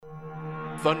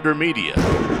Thunder Media.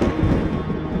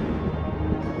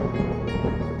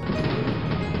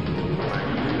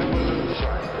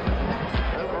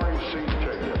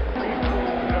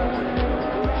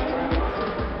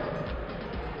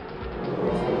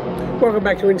 Welcome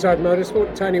back to Inside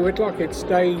Motorsport. Tony Whitlock. It's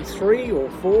day 3 or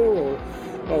 4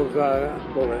 of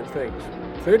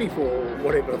 34 or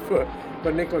whatever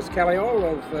for Nicolas Calliol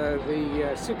of the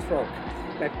Sitfrock,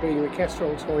 that being the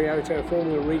Castrol Toyota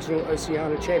Formula Regional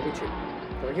Oceania Championship.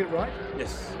 Did I get it right?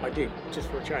 Yes. I did, just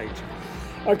for a change.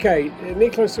 Okay,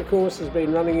 Nicolas, of course, has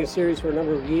been running his series for a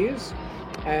number of years,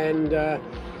 and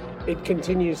it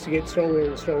continues to get stronger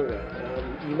and stronger.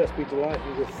 You must be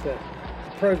delighted with the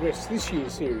progress this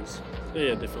year's series.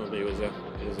 Yeah, definitely. It was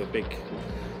a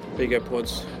big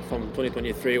upwards from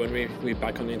 2023 when we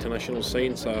back on the international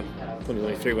scene. So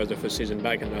 2023 was the first season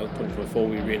back, and now 2024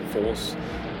 we reinforce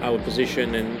our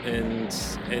position and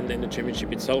the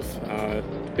championship itself.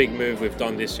 Big move we've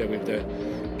done this year with the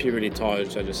Pirelli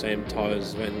tyres, are the same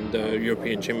tyres, and the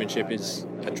European Championship is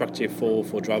attractive for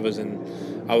drivers, and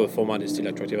our format is still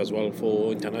attractive as well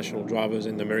for international drivers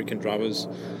and American drivers.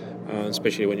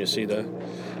 Especially when you see the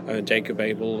Jacob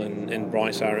Abel and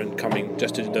Bryce Aaron coming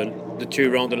just to the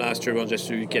last two rounds, just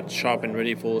to get sharp and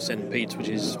ready for St. Pete, which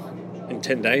is in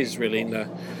 10 days really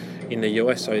in the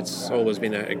US. So it's always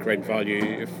been a great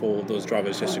value for those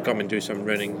drivers just to come and do some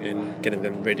running and getting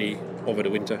them ready over the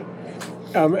winter.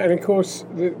 And of course,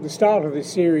 the start of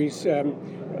this series,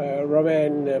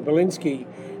 Roman Belinsky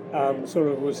sort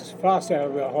of was fast out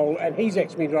of the hole, and he's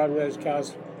actually been driving those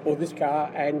cars, or this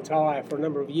car and tyre, for a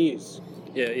number of years.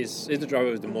 Yeah, he's the driver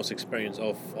with the most experience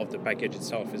of the package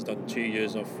itself. He's done 2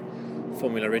 years of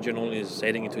Formula Regional. He's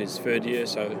heading into his third year,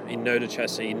 so he know the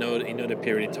chassis, he know the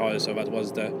Pirelli tyres. So that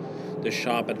was the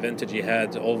sharp advantage he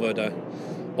had over the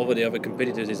other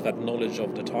competitors, is that knowledge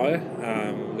of the tyre,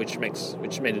 which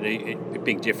made a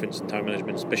big difference in time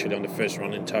management, especially on the first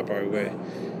run in Turbo, where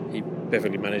he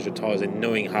perfectly managed the tyres and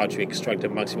knowing how to extract the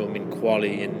maximum in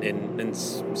quali and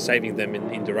saving them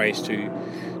in the race to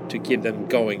keep them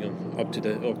going up to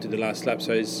the last lap.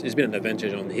 So it's been an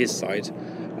advantage on his side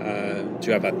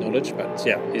to have that knowledge. But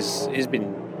yeah, he's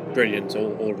been brilliant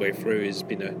all the way through. He's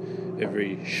been a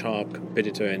very sharp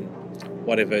competitor, and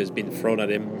whatever has been thrown at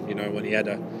him, when he had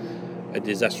a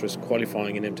disastrous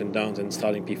qualifying in Hampton Downs and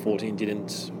starting P14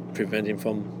 didn't prevent him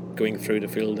from going through the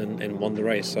field and won the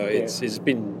race. So it's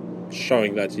been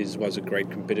showing that he was a great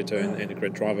competitor and a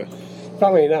great driver.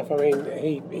 Funnily enough, I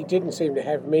mean, he didn't seem to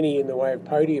have many in the way of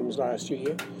podiums last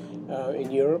year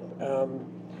in Europe,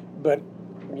 but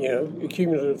a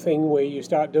cumulative thing where you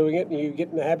start doing it and you get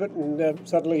in the habit, and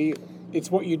suddenly it's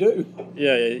what you do.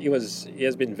 Yeah, he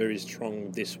has been very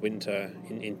strong this winter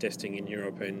in testing in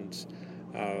Europe, and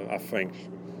I think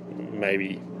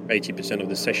maybe 80% of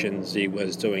the sessions he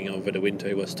was doing over the winter,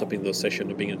 he was topping those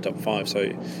sessions of being in the top 5.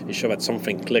 So he showed that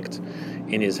something clicked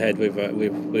in his head with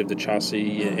the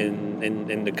chassis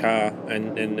and the car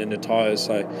and the tyres.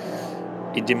 So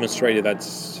he demonstrated that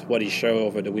what he showed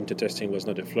over the winter testing was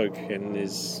not a fluke, and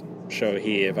his show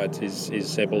here that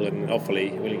is able, and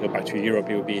hopefully when he go back to Europe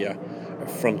he will be a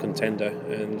front contender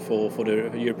and for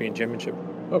the European Championship.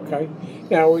 Okay.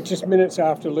 Now, we're just minutes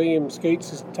after Liam Skeets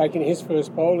has taken his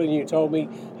first pole, and you told me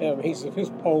he's the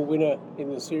fifth pole winner in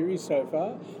the series so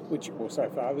far,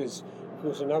 there's, of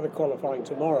course, another qualifying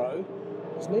tomorrow,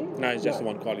 isn't he? No, it's just the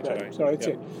one quali today. So that's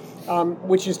it.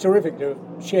 Which is terrific to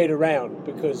have shared around,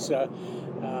 because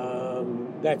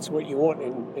that's what you want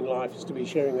in life, is to be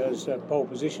sharing those pole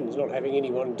positions, not having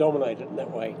anyone dominate it in that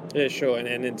way. Yeah, sure,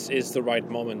 and it's the right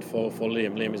moment for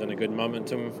Liam. Liam is on a good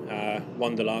momentum,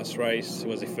 won the last race. It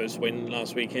was his first win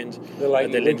last weekend. The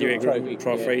Lady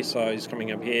Trophy, yeah. So he's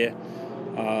coming up here.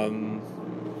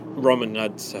 Roman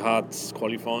had hard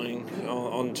qualifying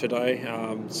on today,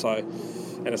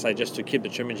 and I say, just to keep the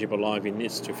championship alive, he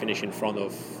needs to finish in front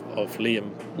of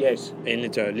Liam. Yes. And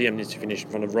Liam needs to finish in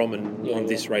front of Roman on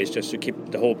this race, just to keep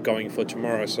the hope going for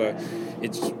tomorrow. So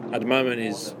it's at the moment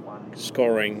he's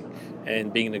scoring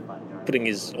and putting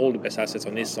all the best assets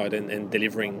on his side and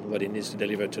delivering what he needs to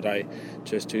deliver today,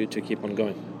 just to keep on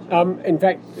going. In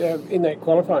fact, in that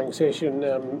qualifying session,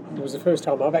 it was the first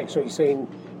time I've actually seen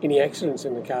any accidents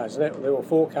in the cars. There were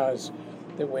 4 cars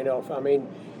that went off.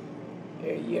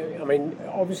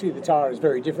 Obviously the tyre is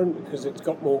very different because it's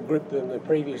got more grip than the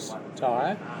previous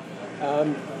tyre.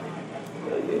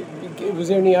 Was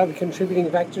there any other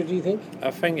contributing factor, do you think? I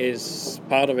think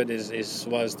part of it was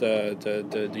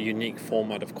the unique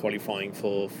format of qualifying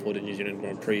for the New Zealand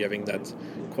Grand Prix, having that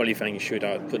qualifying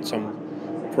shootout, put some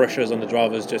pressures on the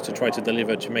drivers just to try to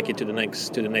deliver to make it to the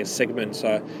next segment.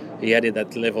 So he added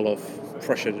that level of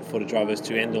pressure for the drivers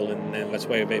to handle, and that's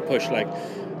why they push. Like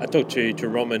I talked to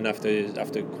Roman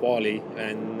after quali,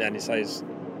 and he says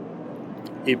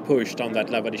he pushed on that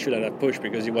lap, but he should have pushed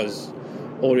because he was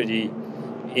already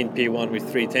in P1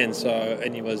 with 310,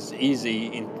 and he was easy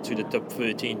into the top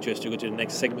 13 just to go to the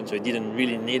next segment, so he didn't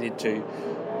really need it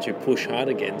to push hard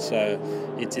again. So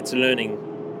it's a learning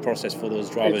process for those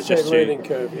drivers. It's a learning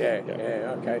curve,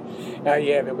 okay.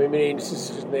 There'll be many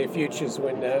instances in their futures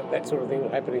when that sort of thing will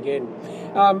happen again.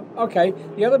 Okay,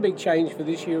 the other big change for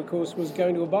this year, of course, was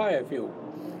going to a biofuel.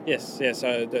 Yes.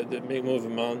 So the big move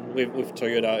with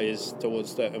Toyota is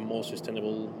towards a more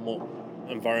sustainable, more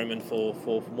environment for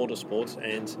motorsports,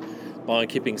 and by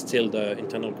keeping still the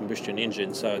internal combustion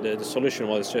engine. So the solution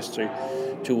was just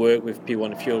to work with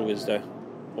P1 fuel with the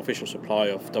official supply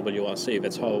of WRC.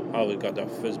 That's how we got our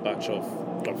first batch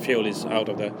of fuel is out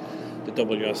of the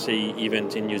WRC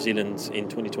event in New Zealand in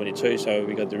 2022. So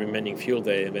we got the remaining fuel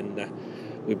there, and then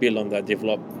we build on that,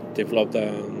 develop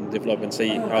and see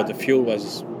how the fuel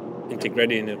was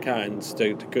integrated in the car. And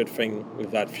the good thing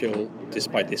with that fuel,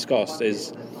 despite this cost,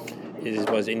 is it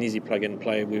was an easy plug and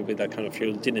play with that kind of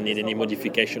fuel. Didn't need any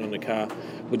modification on the car.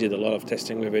 We did a lot of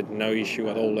testing with it, no issue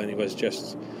at all, and it was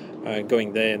just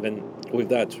going there. And then with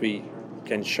that, we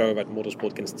can show that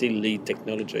motorsport can still lead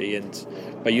technology, and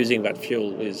by using that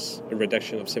fuel is a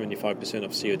reduction of 75%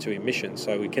 of CO2 emissions.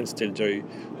 So we can still do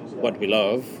what we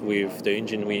love with the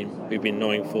engine we've been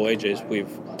knowing for ages, with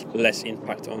less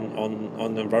impact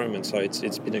on the environment. So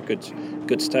it's been a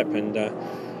good step, and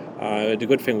the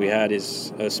good thing we had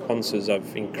is sponsors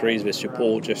have increased their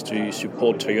support just to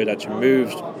support Toyota to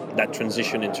move that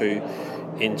transition into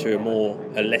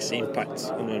a less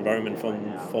impact on the environment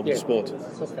from the sport.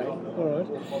 Okay, all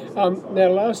right. Now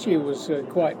last year was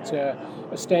quite a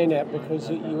standout because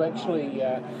you actually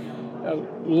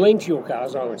lent your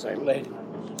cars, I would say, led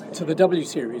to the W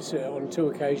Series on two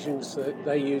occasions.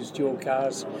 They used your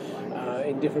cars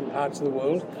in different parts of the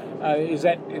world. Is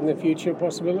that in the future a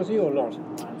possibility or not?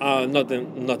 Not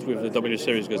with the W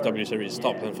Series, because W Series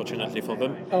stopped, unfortunately, for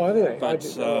them. Oh, I think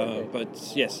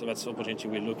But yes, that's an opportunity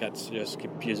we look at. Just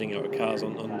keep using our cars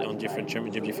on different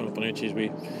championships, different opportunities.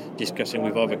 We're discussing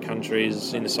with other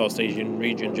countries in the South Asian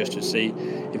region just to see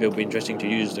if it would be interesting to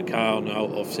use the car now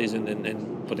off season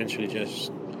and potentially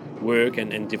just work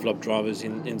and develop drivers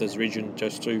in this region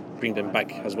just to bring them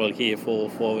back as well here for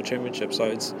our championship. So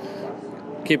it's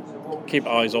keep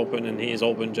eyes open and ears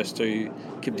open just to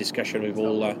keep discussion with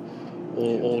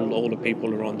all the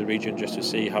people around the region just to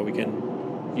see how we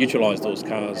can utilise those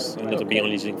cars and not be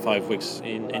only using 5 weeks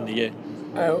in the year.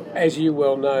 As you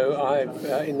well know,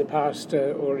 I've in the past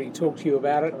already talked to you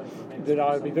about it, that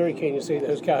I'd be very keen to see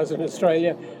those cars in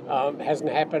Australia. Hasn't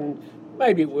happened.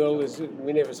 Maybe it will,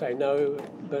 we never say no,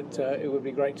 but it would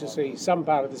be great to see some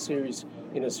part of the series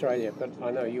in Australia. But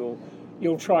I know you'll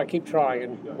keep trying,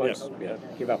 and won't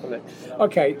give up on that.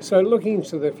 Okay, so looking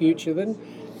to the future then,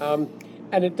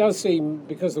 and it does seem,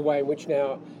 because of the way in which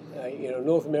now,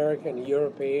 North America and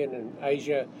European and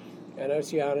Asia and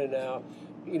Oceania now,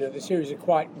 the series are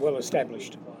quite well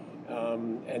established,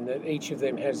 and that each of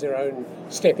them has their own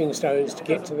stepping stones to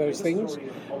get to those things.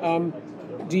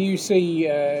 Do you see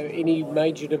any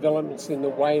major developments in the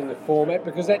way and the format?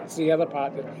 Because that's the other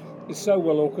part that is so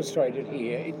well orchestrated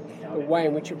here. The way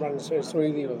in which it runs so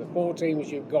smoothly with the 4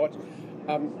 teams you've got.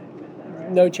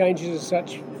 No changes as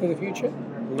such for the future?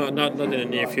 Not in the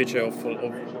near future.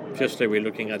 Obviously, we're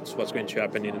looking at what's going to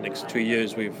happen in the next 2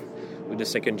 years with the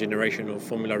second generation of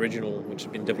Formula Regional, which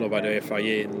has been developed by the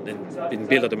FIA and been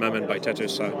built at the moment by Tata.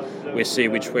 So we'll see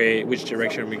which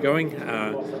direction we're going.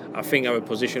 I think our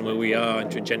position where we are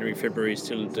into January, February is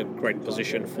still the great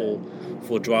position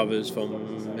for drivers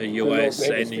from the US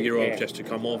and Europe just to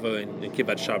come over and keep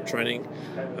that sharp training.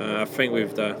 I think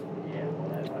with the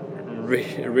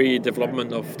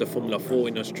redevelopment of the Formula 4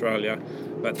 in Australia,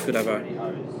 that could have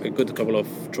a good couple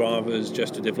of drivers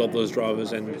just to develop those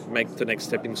drivers and make the next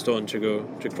stepping stone to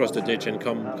cross the ditch and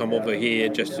come over here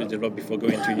just to develop before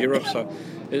going to Europe. So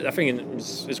I think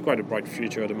it's quite a bright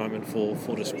future at the moment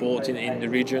for the sport in the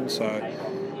region. So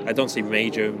I don't see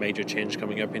major change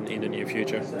coming up in the near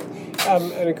future.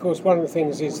 And of course, one of the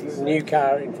things is the new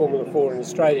car in Formula 4 in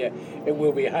Australia, it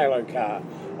will be a halo car.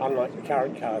 unlike the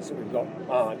current cars that we've got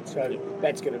aren't. So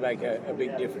that's going to make a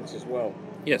big difference as well.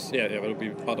 Yes, yeah, it'll be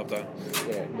part of the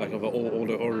like of all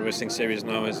the racing series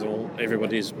now.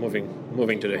 Everybody's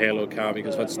moving to the Halo car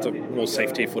because that's the more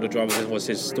safety for the drivers, and what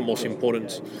is the most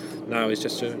important now is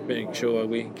just to make sure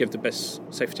we give the best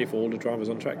safety for all the drivers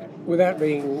on track. Without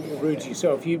being rude to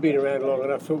yourself, you've been around long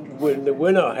enough when there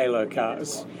were no Halo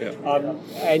cars,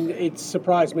 and it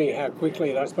surprised me how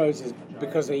quickly, and I suppose it's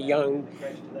because they're young,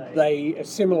 they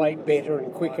assimilate better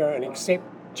and quicker and accept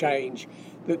change.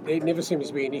 That it never seems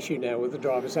to be an issue now with the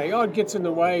driver saying, "Oh, it gets in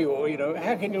the way," or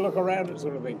how can you look around it,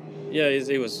 sort of thing. Yeah,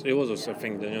 it was also a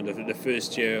thing. The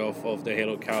first year of the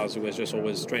Halo cars, it was just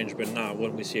always strange. But now,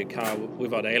 when we see a car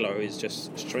without Halo, it's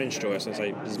just strange to us and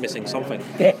say it's missing something.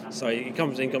 Yeah. So it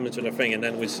comes into the thing, and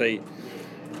then we see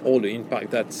all the impact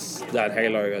that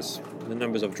Halo has. The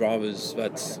numbers of drivers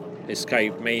that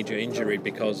escape major injury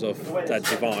because of that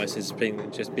device has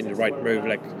been the right move.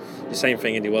 Like the same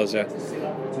thing it was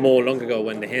more long ago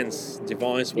when the hands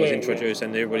device was introduced,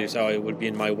 and everybody said, "Oh, it would be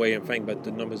in my way," and thing. But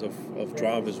the numbers of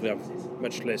drivers, we have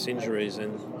much less injuries,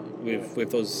 and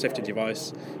with those safety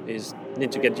device is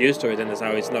need to get used to it, and that's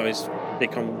how it's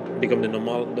become the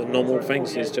normal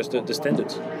things. It's just the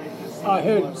standards. I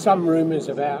heard some rumours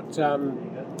about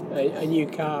a new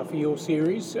car for your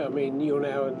series. I mean, you're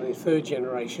now in the third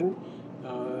generation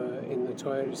in the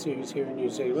Toyota series here in New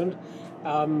Zealand.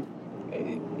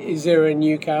 Is there a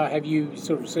new car? Have you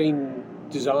sort of seen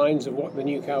designs of what the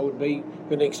new car would be,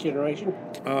 the next generation?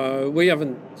 We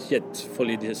haven't yet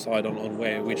fully decided on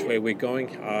which way we're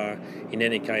going. In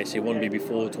any case, it won't be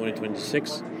before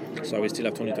 2026, so we still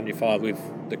have 2025 with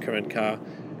the current car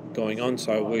going on,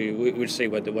 so we'll see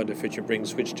what the future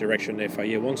brings, which direction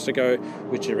FIA wants to go,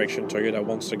 which direction Toyota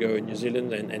wants to go in New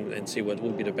Zealand, and see what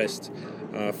will be the best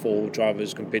for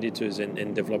drivers, competitors,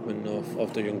 and development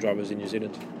of the young drivers in New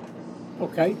Zealand.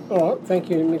 Okay, all right, thank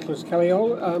you, Nicolas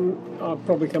Calliol. I'll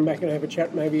probably come back and have a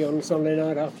chat maybe on Sunday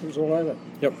night after it's all over.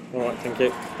 Yep, all right, thank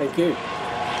you. Thank you.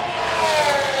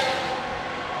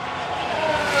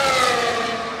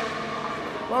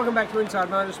 Welcome back to Inside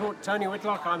Motorsport. Tony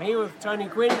Whitlock. I'm here with Tony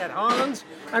Quinn at Highlands,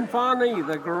 and finally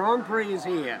the Grand Prix is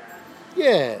here.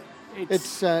 Yeah,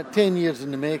 it's 10 years in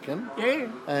the making. Yeah.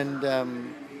 And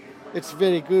it's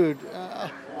very good.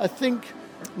 I think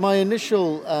my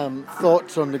initial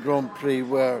thoughts on the Grand Prix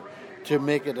were to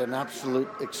make it an absolute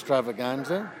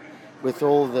extravaganza with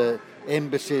all the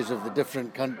embassies of the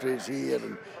different countries here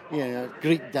and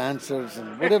Greek dancers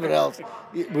and whatever else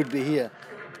would be here.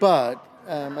 But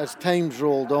as time's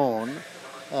rolled on,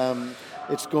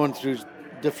 it's gone through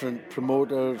different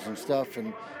promoters and stuff,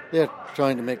 and they're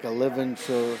trying to make a living,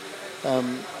 so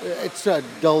it's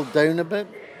dulled down a bit,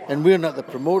 and we're not the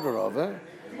promoter of it,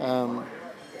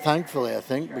 thankfully, I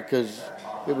think, because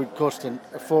it would cost a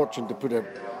fortune to put an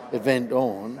event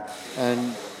on,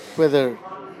 and whether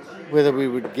we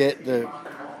would get the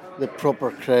proper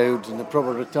crowds and the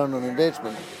proper return on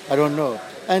investment, I don't know.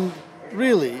 And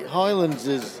really, Highlands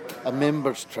is a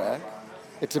members track.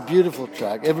 It's a beautiful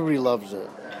track. Everybody loves it.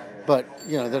 But,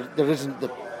 there isn't the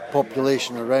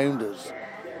population around us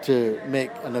to make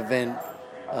an event,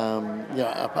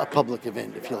 a public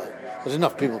event, if you like. There's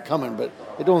enough people coming, but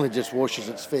it only just washes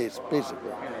its face,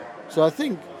 basically. So I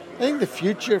think the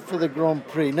future for the Grand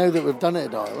Prix, now that we've done it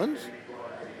at Highlands,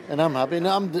 and I'm happy, and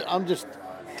I'm just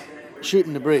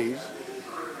shooting the breeze,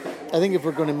 I think if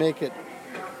we're going to make it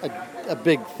a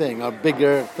big thing, or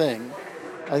bigger thing,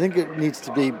 I think it needs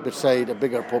to be beside a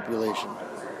bigger population.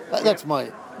 That's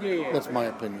my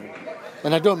opinion.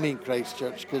 And I don't mean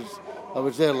Christchurch, because I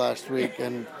was there last week,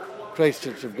 and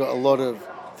Christchurch have got a lot of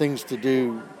things to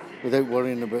do without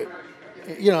worrying about,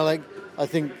 I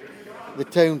think the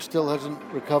town still hasn't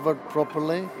recovered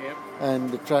properly, and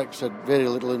the tracks had very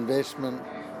little investment.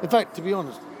 In fact, to be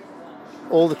honest,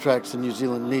 all the tracks in New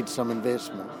Zealand need some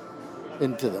investment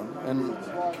into them, and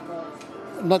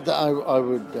not that I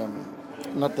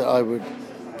would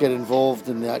get involved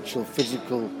in the actual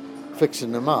physical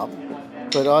fixing them up,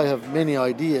 but I have many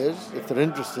ideas, if they're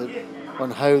interested,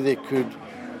 on how they could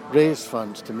raise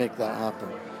funds to make that happen.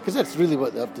 Because that's really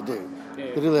what they have to do.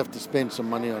 Yeah. They really have to spend some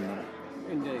money on them.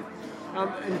 Indeed.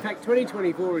 In fact,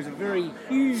 2024 is a very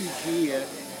huge year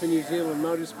for New Zealand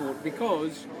motorsport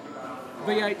because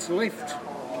V8's left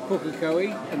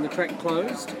Pukekohe and the track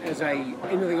closed as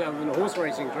anything other than a horse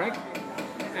racing track.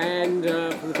 And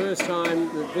for the first time,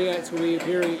 the V8s will be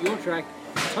appearing at your track,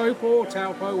 Taupo,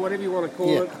 whatever you want to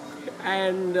call it.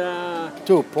 And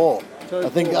Taupo. I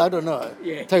think, I don't know.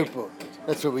 Yeah. Taupo.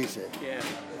 That's what we say. Yeah.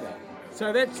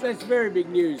 So that's very big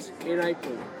news in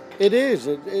April. It is.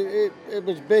 It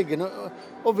was big, and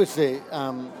obviously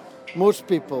most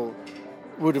people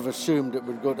would have assumed it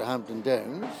would go to Hampton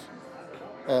Downs,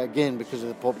 again because of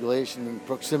the population and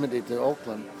proximity to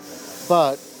Auckland.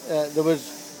 But there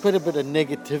was quite a bit of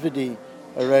negativity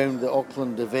around the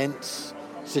Auckland events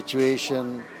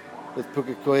situation with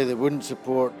Pukekohe. They wouldn't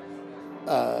support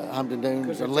Hampton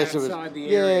Downs unless it was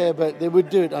the area. Yeah, but they would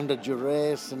do it under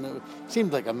duress, and it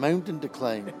seemed like a mountain to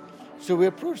climb. So we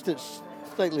approached it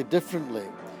slightly differently.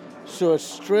 So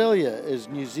Australia is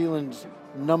New Zealand's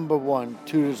number one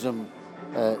tourism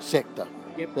sector.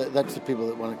 Yep. That's the people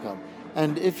that want to come.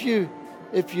 And if you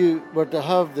were to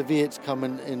have the V8s come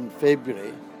in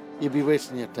February, you'd be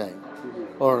wasting your time.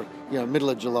 Or middle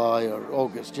of July or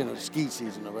August, ski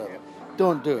season or whatever.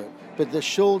 Don't do it. But the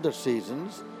shoulder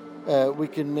seasons, we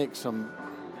can make some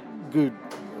good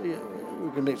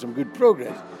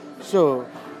progress. So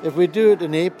if we do it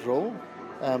in April,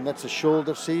 that's a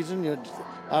shoulder season,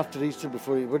 after Easter,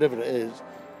 before whatever it is,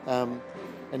 and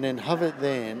then have it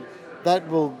then. That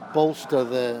will bolster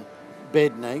the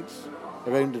bed nights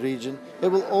around the region. It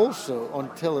will also, on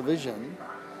television,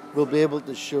 we'll be able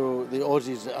to show the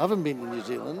Aussies that haven't been to New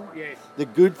Zealand the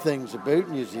good things about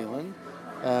New Zealand.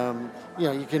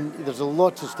 There's a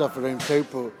lots of stuff around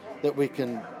Taupo that we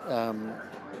can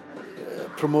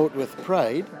promote with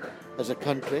pride as a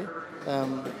country.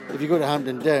 If you go to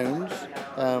Hampton Downs,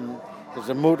 there's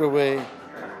a motorway.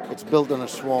 It's built on a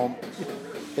swamp.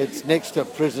 It's next to a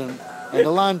prison and a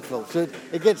landfill. So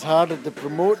it gets harder to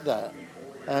promote that.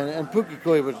 And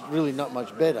Pukekohe was really not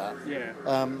much better.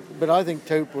 Yeah. But I think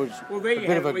Taupo's a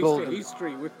bit of a golden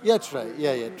history with. Yeah, that's right.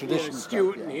 Yeah. Tradition.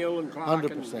 Stewart and Hill and Clark.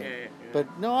 100%.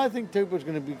 But no, I think Taupo's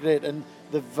going to be great, and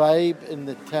the vibe in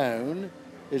the town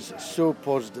is so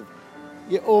positive.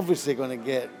 You're obviously going to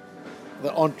get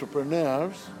the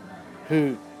entrepreneurs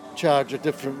who charge a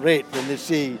different rate when they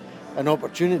see an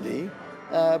opportunity.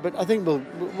 But I think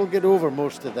we'll get over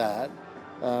most of that,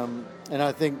 and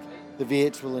I think the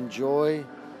V8s will enjoy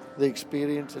the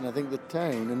experience, and I think the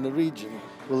town and the region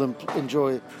will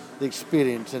enjoy the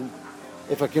experience. And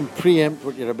if I can preempt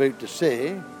what you're about to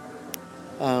say,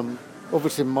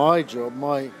 obviously my job,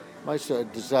 my sort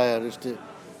of desire is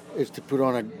to put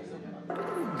on a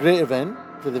great event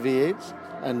for the V8s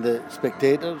and the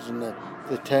spectators and the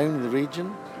town and the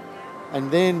region,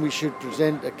 and then we should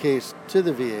present a case to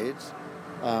the V8s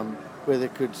where they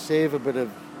could save a bit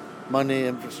of money,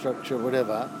 infrastructure,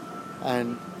 whatever,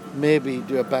 and maybe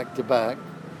do a back-to-back,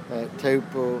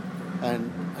 Taupo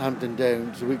and Hampton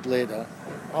Downs a week later.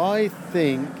 I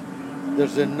think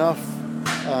there's enough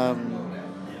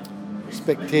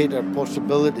spectator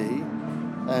possibility,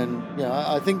 and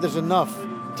I think there's enough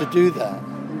to do that.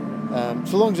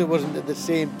 So long as it wasn't at the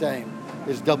same time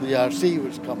as WRC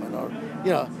was coming,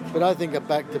 but I think a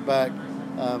back-to-back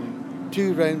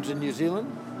 2 rounds in New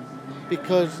Zealand,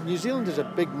 because New Zealand is a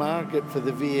big market for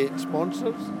the V8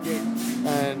 sponsors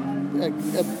and a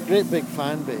great big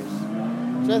fan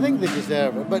base. So I think they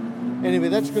deserve it. But anyway,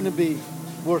 that's going to be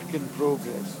work in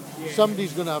progress.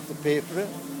 Somebody's going to have to pay for it,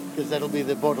 because that'll be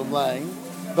the bottom line.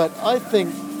 But I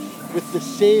think with the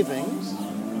savings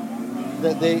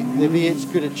that the V8s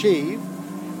could achieve,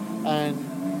 and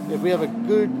if we have a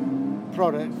good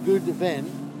product, good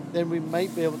event, then we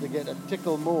might be able to get a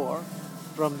tickle more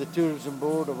from the tourism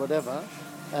board or whatever.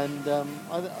 And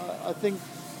I think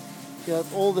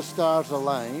if all the stars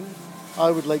align,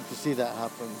 I would like to see that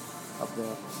happen up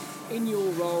there. In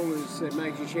your role as a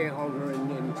major shareholder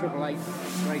in Triple Eight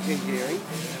Race Engineering,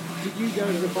 did you go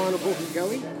to the final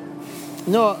Pukekohe?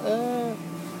 No,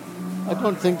 I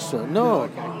don't think so. No,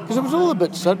 because it was all a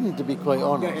bit sudden, to be quite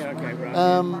honest.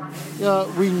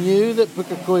 Right. We knew that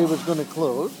Pukekohe was going to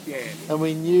close, and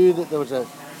we knew that there was a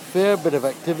fair bit of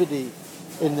activity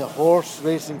in the horse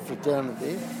racing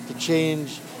fraternity to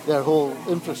change their whole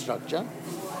infrastructure.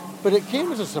 But it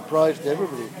came as a surprise to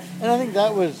everybody, and I think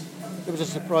it was a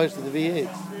surprise to the V8s.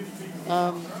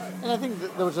 And I think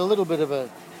that there was a little bit of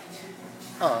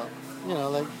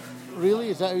really,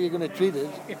 is that how you're going to treat us?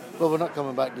 Well, we're not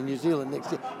coming back to New Zealand next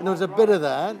year. And there was a bit of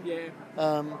that.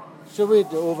 So we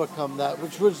had to overcome that,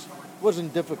 which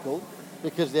wasn't difficult,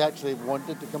 because they actually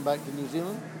wanted to come back to New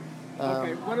Zealand.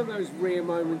 One of those rare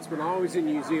moments when I was in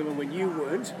New Zealand when you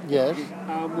weren't,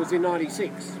 was in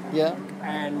 '96. Yeah.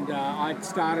 And I'd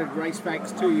started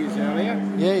Racebacks 2 years earlier.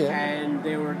 And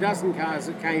there were a dozen cars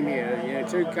that came here.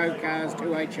 2 Coke cars, 2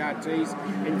 HRTs.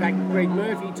 In fact, Greg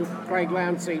Murphy took Craig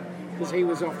Lowndes' seat because he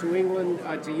was off to England,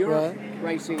 to Europe,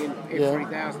 racing in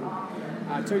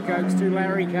F3000. 2 Cokes, 2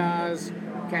 Larry cars,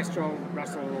 Castrol,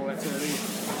 Russell, and all that sort of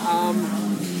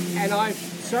thing. And I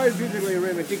so vividly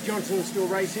remember Dick Johnson was still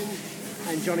racing,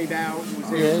 and Johnny Bow was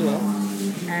there as well.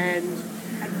 And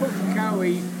at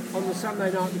Pukekohe on the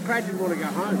Sunday night, the crowd didn't want to go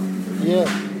home. Yeah.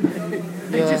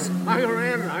 They just hung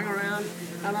around,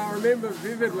 and I remember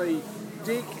vividly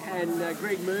Dick and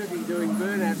Greg Murphy doing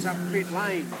burnouts up Pit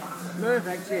Lane. Murph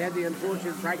actually had the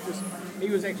unfortunate practice, he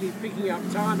was actually picking up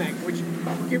tarmac, which,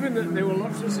 given that there were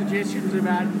lots of suggestions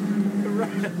about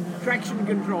traction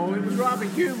control, it was rather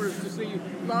humorous to see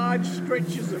large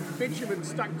stretches of bitumen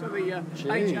stuck to the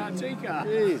HRT car.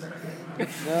 Jeez.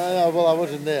 No, well, I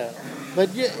wasn't there.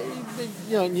 But, you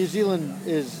know, New Zealand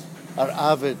are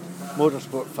avid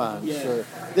motorsport fans, so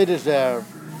they deserve,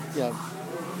 you know,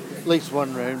 at least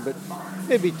one round, but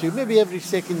maybe two, maybe every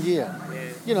second year. Yeah.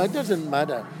 You know, it doesn't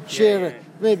matter.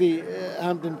 Maybe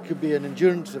Hampton could be an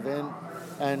endurance event,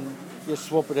 and you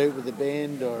swap it out with the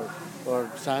Bend or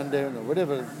Sandown or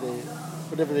whatever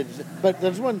they decide. But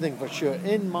there's one thing for sure,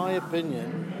 in my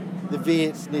opinion, the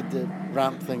V8s need to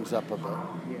ramp things up a bit.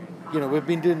 You know, we've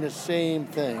been doing the same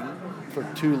thing for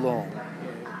too long,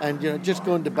 and you know, just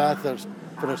going to Bathurst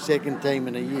for a second time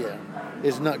in a year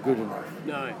is not good enough.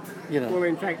 No. You know. Well,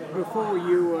 in fact, before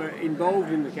you were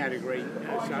involved in the category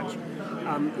as such,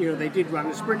 you know, they did run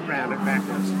a sprint round at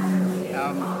Bathurst,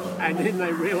 and then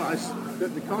they realised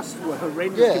that the costs were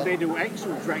horrendous compared to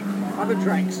actual other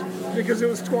tracks, because it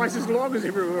was twice as long as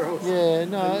everywhere else. Yeah,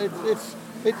 no,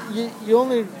 you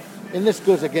only, and this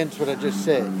goes against what I just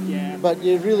said, but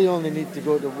you really only need to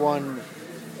go to one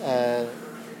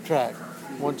track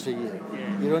once a year.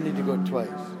 Yeah. You don't need to go twice.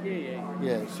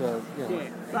 Yeah, so, you know. Yeah,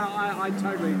 well, I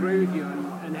totally agree with you,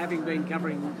 and having been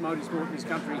covering motorsport in this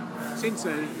country since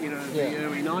the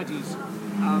early 90s,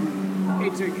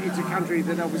 it's a country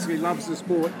that obviously loves the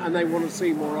sport and they want to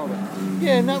see more of it.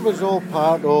 Yeah, and that was all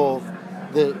part of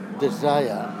the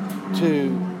desire to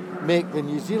make the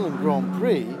New Zealand Grand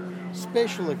Prix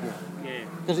special again. Yeah.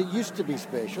 Because it used to be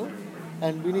special,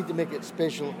 and we need to make it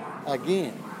special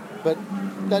again. But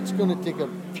that's going to take a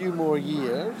few more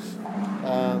years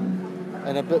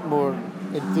and a bit more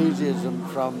enthusiasm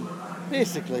from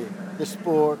basically the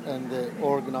sport and the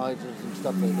organisers and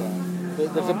stuff like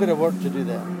that. There's a bit of work to do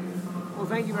there. Well,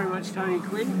 thank you very much, Tony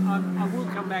Quinn. I will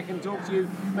come back and talk to you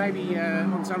maybe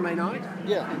on Sunday night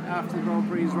after the Grand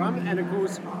Prix is run. And, of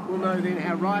course, we'll know then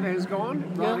how Ryder has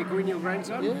gone. Ryder Quinn, your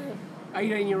grandson. Yeah.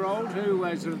 18-year-old who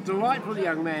is a delightful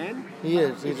young man. He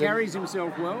is. He carries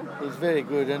himself well. He's very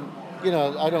good. And, you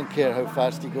know, I don't care how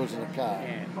fast he goes in a car.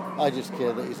 Yeah. I just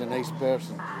care that he's a nice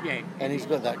person. Yeah. And he's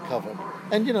got that covered.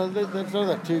 And, you know, there's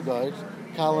other two guys,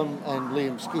 Callum and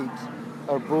Liam Skeets,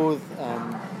 are both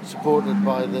supported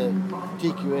by the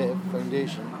TQF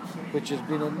Foundation, which has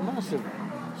been a massive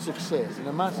success and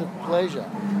a massive pleasure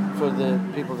for the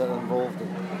people that are involved in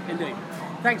it. Indeed.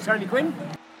 Thanks, Tony Quinn.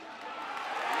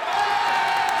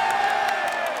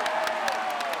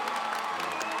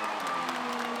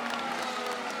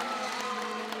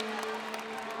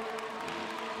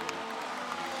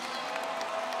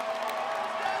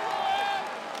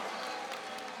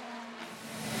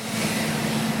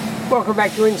 Welcome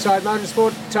back to Inside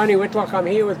Motorsport. Tony Whitlock, I'm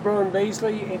here with Bruin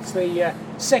Beasley. It's the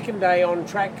second day on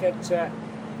track at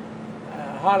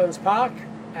Highlands Park,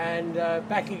 and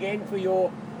back again for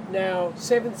your now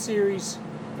 7th series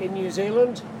in New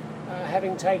Zealand,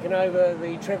 having taken over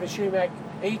the Trevor Schumack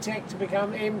E-Tech to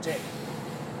become M-Tech.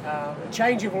 A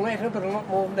change of a letter, but a lot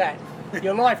more than that.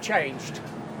 Your life changed.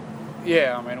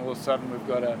 Yeah, I mean, all of a sudden we've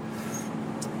got a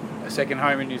second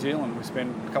home in New Zealand. We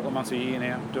spend a couple of months a year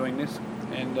now doing this,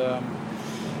 and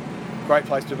great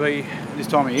place to be this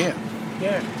time of year.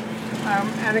 Yeah,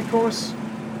 and of course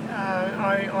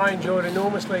I enjoyed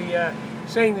enormously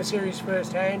seeing the series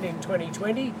firsthand in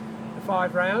 2020, the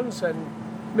 5 rounds, and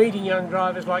meeting young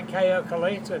drivers like K.O.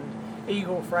 Collette and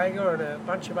Eagle Frager and a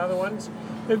bunch of other ones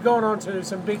who've gone on to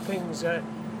some big things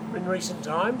in recent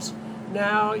times.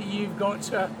 Now you've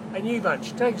got a new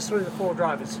bunch. Take us through the 4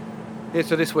 drivers. Yeah,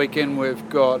 so this weekend we've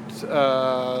got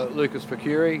Lucas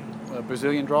Procuri, a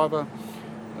Brazilian driver,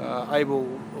 Abel,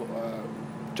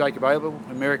 Jacob Abel,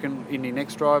 American Indy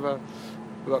Next driver.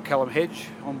 We've got Callum Hedge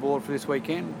on board for this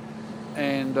weekend,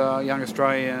 and young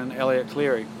Australian Elliot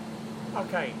Cleary.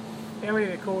 Okay,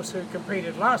 Elliot, of course, who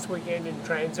competed last weekend in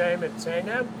Trans Am at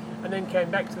Sandown, and then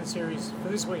came back to the series for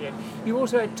this weekend. You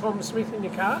also had Tom Smith in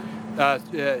your car?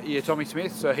 Tommy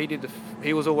Smith. So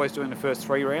he was always doing the first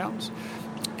 3 rounds,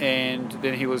 and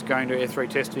then he was going to F3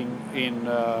 testing in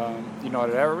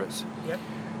United Arab Emirates. Yep.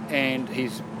 And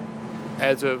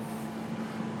as of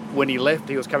when he left,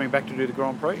 he was coming back to do the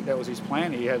Grand Prix. That was his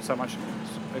plan. He had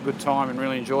a good time and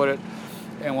really enjoyed it,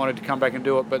 and wanted to come back and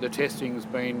do it. But the testing's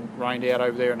been rained out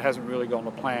over there and hasn't really gone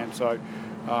to plan. So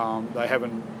they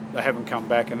haven't come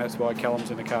back, and that's why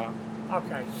Callum's in the car.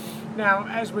 Okay. Now,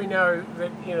 as we know,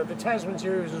 that the Tasman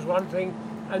Series was one thing,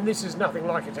 and this is nothing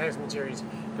like a Tasman Series,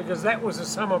 because that was a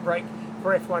summer break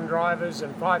for F1 drivers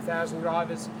and 5,000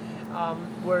 drivers,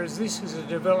 whereas this is a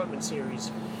development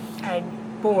series.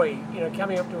 And boy,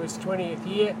 coming up to its 20th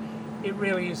year, it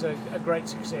really is a great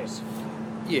success.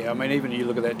 Yeah, I mean, even you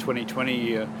look at that 2020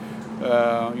 year,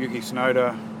 Yuki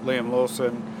Tsunoda, Liam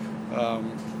Lawson,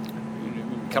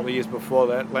 a couple of years before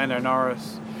that, Lando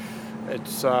Norris.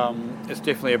 It's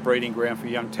definitely a breeding ground for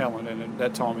young talent, and at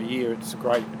that time of year, it's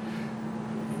great.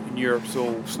 In Europe's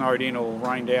all snowed in or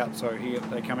rained out, so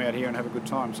they come out here and have a good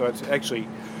time. So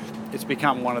it's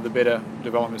become one of the better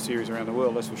development series around the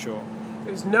world, that's for sure.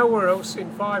 There's nowhere else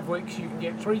in 5 weeks you can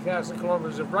get 3,000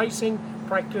 kilometres of racing,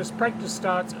 practice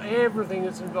starts, everything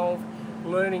that's involved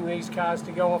learning these cars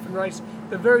to go off and race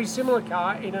the very similar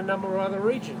car in a number of other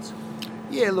regions.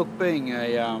 Yeah, look, being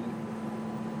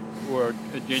we're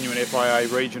a genuine FIA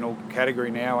regional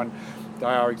category now, and they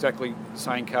are exactly the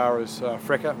same car as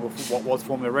Freca, or what was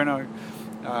Formula Renault.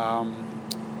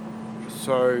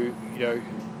 So,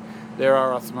 there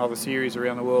are some other series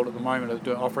around the world at the moment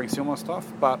that are offering similar stuff,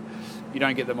 but you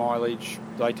don't get the mileage.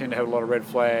 They tend to have a lot of red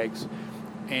flags,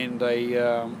 and they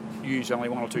use only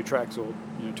 1 or 2 tracks, or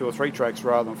 2 or 3 tracks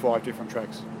rather than 5 different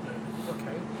tracks.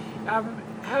 Okay.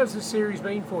 How's the series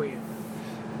been for you?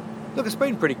 Look, it's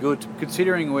been pretty good,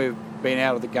 considering we've been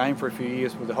out of the game for a few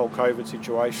years with the whole COVID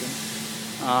situation.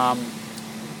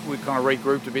 We've kind of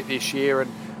regrouped a bit this year,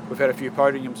 and we've had a few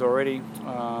podiums already.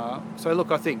 So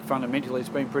look, I think fundamentally it's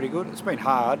been pretty good. It's been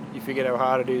hard. You forget how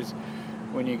hard it is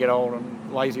when you get old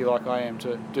and lazy like I am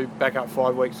to do back up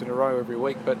 5 weeks in a row every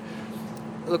week. But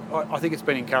look, I think it's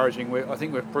been encouraging. I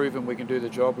think we've proven we can do the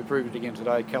job. We proved it again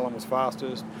today. Callum was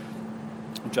fastest.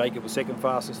 Jacob was second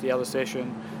fastest the other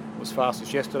session. Was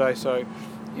fastest yesterday. So,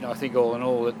 I think all in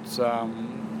all, it's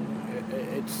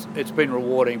been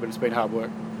rewarding, but it's been hard work.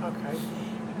 Okay.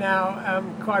 Now,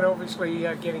 quite obviously,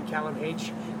 getting Callum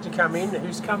Hedge to come in,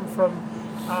 who's come from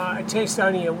a test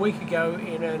only a week ago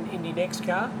in an Indy Next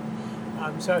car.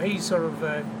 So he's sort of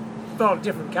got a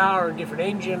different car and different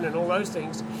engine and all those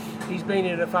things. He's been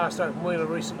in a fast open wheeler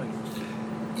recently.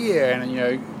 Yeah,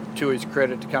 and to his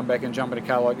credit, to come back and jump in a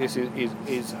car like this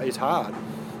is hard.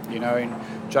 And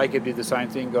Jacob did the same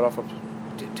thing. Got off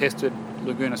tested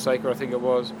Laguna Seca, I think it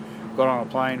was. Got on a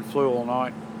plane, flew all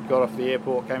night, got off the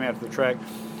airport, came out to the track,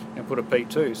 and put a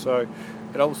P2. So,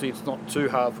 obviously, it's not too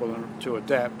hard for them to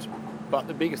adapt. But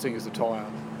the biggest thing is the tyre.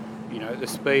 The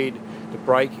speed, the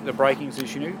braking's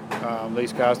issue.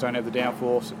 These cars don't have the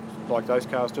downforce like those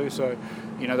cars do. So,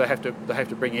 they have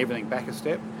to bring everything back a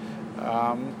step.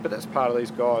 But that's part of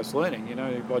these guys learning.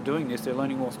 By doing this, they're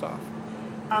learning more stuff.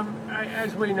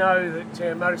 As we know that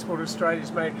Motorsport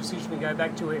Australia's made a decision to go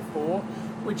back to F4,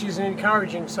 which is an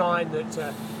encouraging sign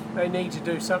that they need to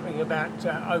do something about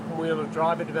open wheeler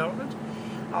driver development.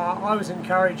 I was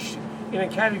encouraged in a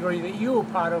category that you were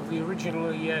part of, the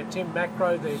originally Tim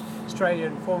Macro, the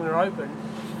Australian Formula Open.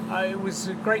 It was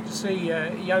great to see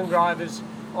young drivers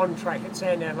on track at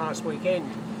Sandown last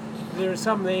weekend. There are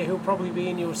some there who'll probably be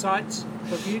in your sights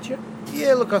for the future.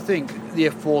 Yeah, look, I think the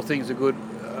F4 things are good.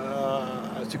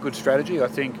 It's a good strategy. I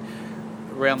think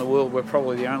around the world we're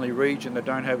probably the only region that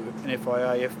don't have an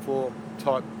FIA F4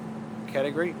 type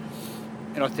category,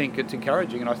 and I think it's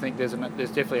encouraging, and I think there's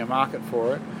definitely a market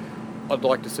for it. I'd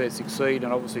like to see it succeed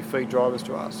and obviously feed drivers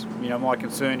to us. My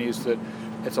concern is that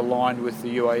it's aligned with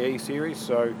the UAE series,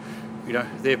 so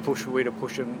they're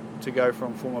pushing to go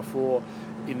from Formula 4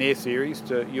 in their series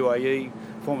to UAE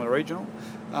Formula Regional,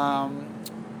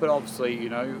 but obviously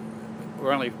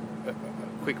we're only a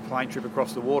quick plane trip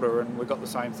across the water, and we've got the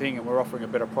same thing, and we're offering a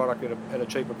better product at a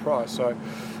cheaper price. So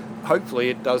hopefully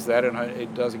it does that, and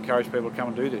it does encourage people to come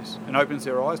and do this and opens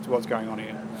their eyes to what's going on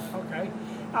here. Okay.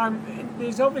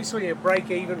 There's obviously a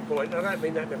break-even point. I don't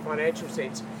mean that in a financial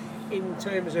sense, in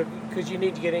terms of, because you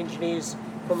need to get engineers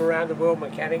from around the world,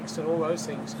 mechanics and all those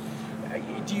things.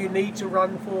 Do you need to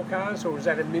run 4 cars, or is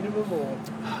that a minimum? Or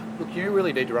look, you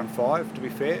really need to run 5, to be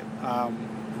fair.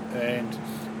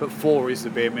 But 4 is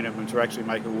the bare minimum to actually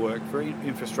make it work for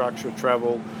infrastructure,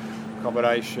 travel,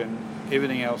 accommodation,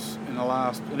 everything else in the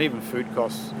last, and even food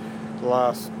costs, the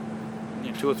last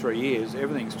 2 or 3 years,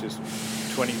 everything's just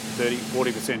 20, 30,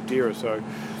 40% dearer. So,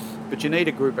 but you need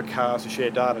a group of cars to share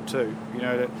data too.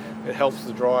 That it helps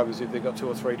the drivers if they've got 2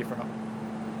 or 3 different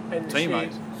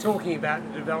teammates. Talking about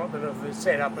the development of the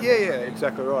setup. Yeah,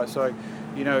 exactly right. So,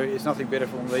 it's nothing better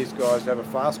for these guys to have a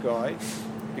fast guy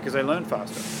because they learn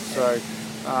faster. So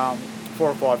 4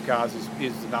 or 5 cars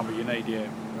is the number you need, yeah.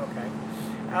 Okay.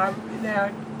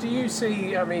 Now, do you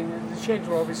see, the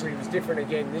schedule obviously was different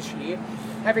again this year.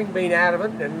 Having been out of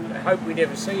it, and hope we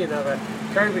never see another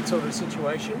COVID sort of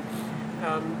situation,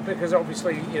 because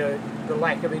obviously, the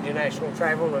lack of international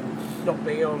travel and not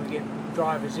being able to get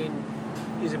drivers in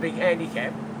is a big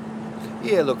handicap.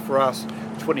 Yeah, look, for us,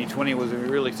 2020 was a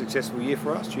really successful year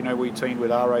for us. We teamed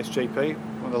with R-Race GP,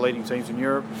 one of the leading teams in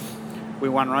Europe. We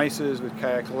won races with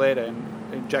KX-led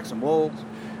and Jackson Walls.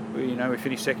 We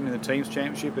finished second in the teams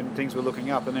championship, and things were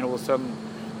looking up. And then all of a sudden,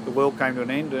 the world came to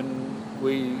an end, and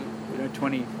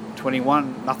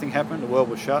 2021, nothing happened. The world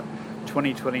was shut.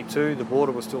 2022, the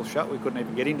border was still shut. We couldn't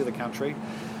even get into the country.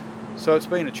 So it's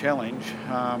been a challenge.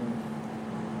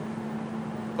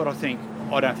 But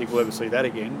I don't think we'll ever see that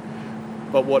again.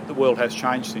 But what the world has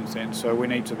changed since then, so we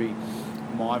need to be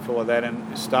mindful of that.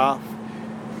 And staff,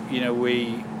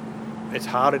 it's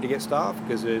harder to get staff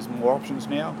because there's more options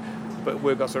now. But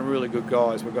we've got some really good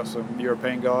guys. We've got some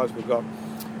European guys. We've got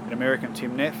an American,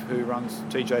 Tim Neff, who runs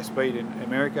TJ Speed in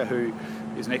America, who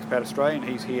is an expat Australian.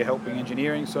 He's here helping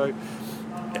engineering. So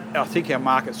I think our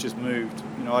market's just moved.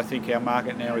 I think our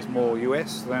market now is more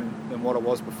US than what it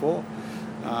was before.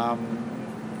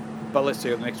 But let's see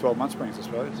what the next 12 months brings, I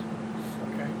suppose.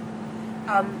 Okay.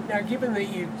 Now, given that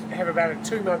you have about a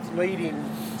 2-month lead in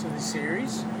to the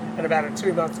series and about a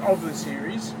 2 months of the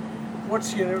series,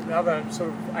 what's your other sort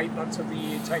of 8 months of the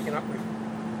year taken up with?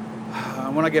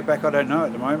 When I get back, I don't know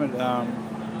at the moment.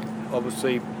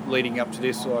 Obviously, leading up to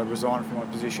this, I resigned from my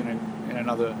position in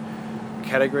another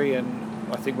category, and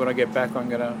I think when I get back, I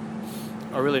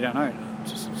really don't know.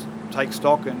 Just take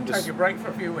stock and just take a break for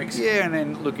a few weeks. Yeah, and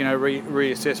then look,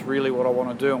 reassess really what I want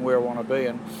to do and where I want to be.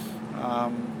 And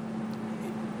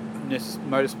this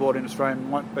motorsport in Australia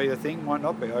might be the thing, might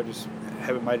not be. I just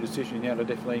haven't made a decision yet. I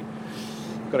definitely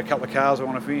got a couple of cars I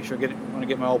want to finish. I want to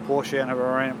get my old Porsche out and have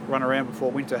a run around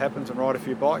before winter happens and ride a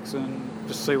few bikes and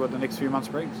just see what the next few months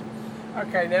brings.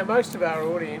 Okay, now most of our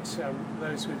audience,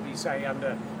 those who would be say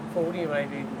under 40 or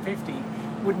maybe even 50,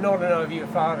 would not know of your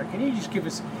father. Can you just give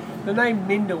us, the name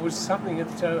Minder was something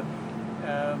that it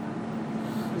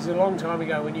was a long time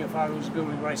ago when your father was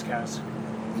building race cars.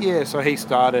 Yeah, so he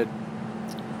started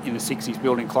in the 60s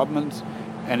building clubmans,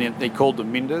 and they called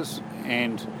them Minders,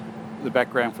 and the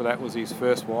background for that was his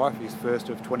first wife, his first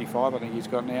of 25 I think he's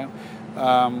got now,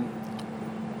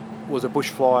 was a bush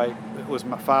fly that was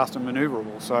fast and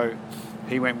manoeuvrable, so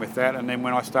he went with that. And then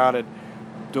when I started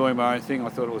doing my own thing, I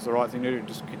thought it was the right thing to do,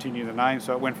 just continue the name,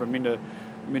 so it went from Minder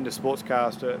Sports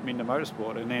Cars to Minder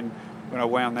Motorsport. And then when I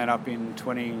wound that up in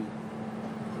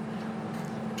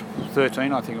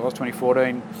 2013, I think it was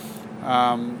 2014,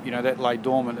 that lay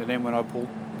dormant. And then when I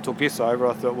took this over,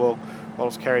 I thought, well, I'll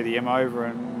just carry the M over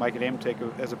and make it M-Tech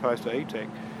as opposed to E-Tech.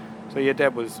 So yeah,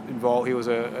 Dad was involved. He was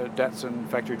a Datsun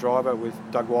factory driver with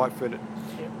Doug Whiteford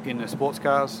in the sports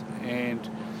cars, and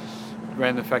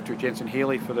ran the factory Jensen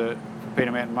Healy for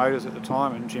Peter Mountain Motors at the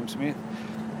time, and Jim Smith.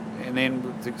 And then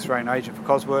was the Australian agent for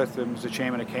Cosworth, and was the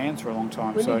chairman of Cairns for a long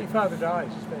time. When did your father die?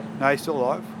 No, he's still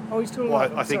alive. Oh, he's still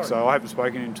alive? Well, I think so. I haven't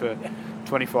spoken in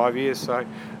 25 years, so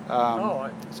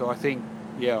so I think,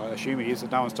 yeah, I assume he is.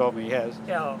 No one's told me he has.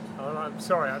 Yeah, I'm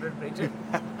sorry, I didn't mean to.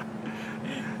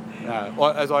 No,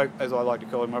 well, as I like to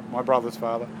call him, my brother's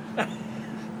father.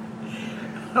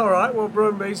 All right, well,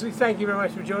 Bruin Beasley, thank you very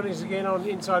much for joining us again on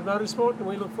Inside Motorsport, and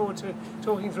we look forward to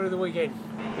talking through the weekend.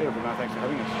 Yeah, Bruno, thanks for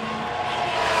having us.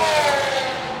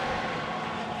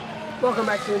 Welcome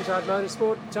back to Inside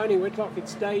Motorsport. Tony Whitlock,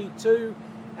 it's day 2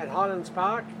 at Highlands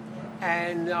Park,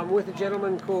 and I'm with a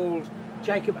gentleman called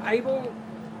Jacob Abel,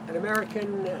 an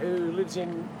American who lives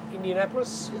in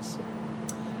Indianapolis. Yes.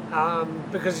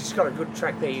 Because it's got a good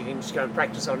track there, you can just go and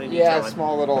practice on any time. Yeah,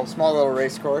 small little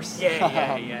race course.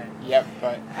 Yeah. Yep,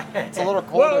 but it's a little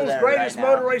colder World's there greatest right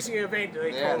motor now. racing event,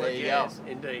 they call it. Yes,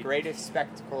 indeed. Greatest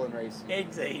spectacle in racing.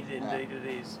 Indeed, it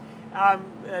is.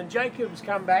 And Jacob's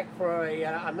come back for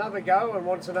another go and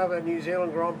wants another New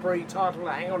Zealand Grand Prix title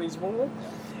to hang on his wall.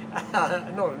 Not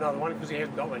another one because he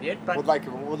hasn't got one yet. But would like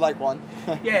one.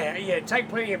 yeah. Take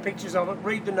plenty of pictures of it.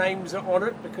 Read the names on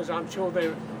it, because I'm sure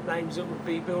they're names that would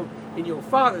be built in your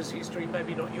father's history,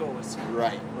 maybe not yours.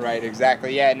 Right,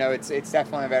 exactly. Yeah, no, it's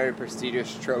definitely a very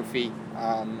prestigious trophy.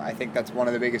 I think that's one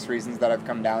of the biggest reasons that I've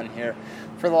come down here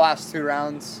for the last 2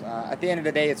 rounds. At the end of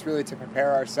the day, it's really to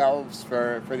prepare ourselves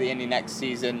for the Indy next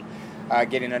season,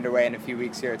 getting underway in a few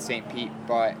weeks here at St. Pete.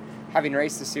 But having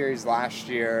raced the series last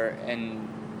year and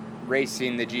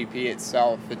racing the GP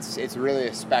itself, it's really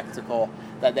a spectacle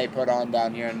that they put on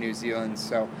down here in New Zealand.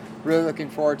 So really looking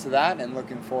forward to that, and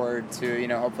looking forward to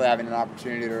hopefully having an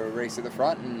opportunity to race at the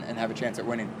front and have a chance at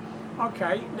winning.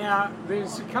 Okay, now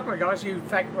there's a couple of guys who in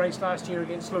fact raced last year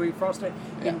against Louis Foster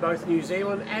in both New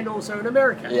Zealand and also in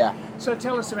America. Yeah. So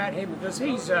tell us about him, because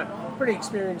he's a pretty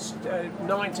experienced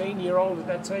 19-year-old at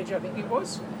that stage, I think it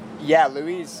was. Yeah,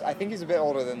 Louis, I think he's a bit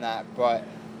older than that, but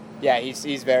yeah,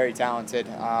 he's very talented.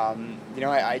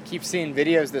 I keep seeing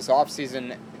videos this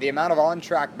offseason. The amount of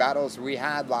on-track battles we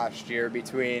had last year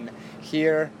between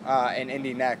here and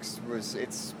Indy Next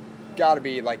it's got to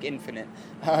be like infinite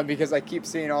because I keep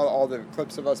seeing all the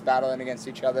clips of us battling against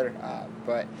each other.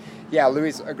 But yeah,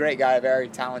 Louis, a great guy, a very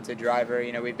talented driver.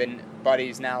 We've been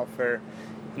buddies now for,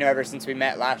 ever since we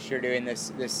met last year doing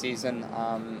this season.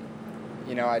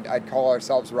 I'd call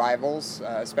ourselves rivals,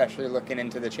 especially looking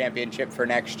into the championship for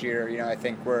next year. I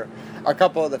think we're a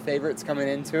couple of the favorites coming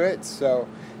into it. So,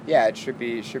 yeah, it should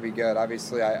be good.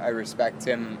 Obviously, I respect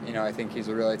him. I think he's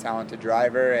a really talented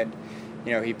driver, and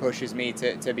he pushes me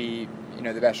to be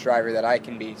the best driver that I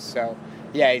can be. So,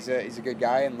 yeah, he's a good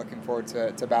guy, and looking forward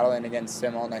to battling against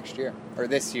him all next year, or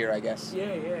this year, I guess.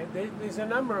 Yeah. There's a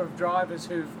number of drivers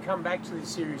who've come back to this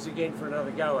series again for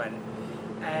another go at it,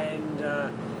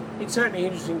 and it's certainly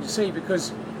interesting to see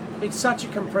because it's such a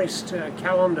compressed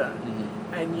calendar,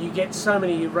 and you get so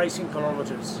many racing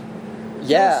kilometres.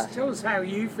 Yeah. Tell us how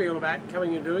you feel about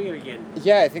coming and doing it again.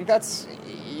 Yeah, I think that's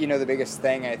the biggest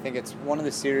thing. I think it's one of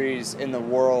the series in the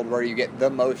world where you get the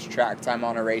most track time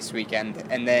on a race weekend,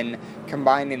 and then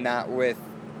combining that with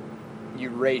you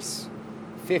race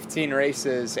 15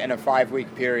 races in a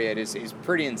 5-week period is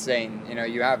pretty insane.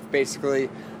 You have basically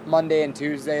Monday and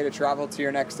Tuesday to travel to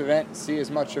your next event, see as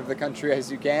much of the country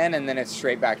as you can, and then it's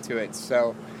straight back to it.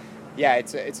 So, yeah,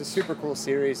 it's a super cool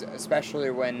series, especially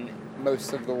when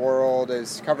most of the world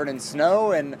is covered in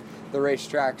snow and the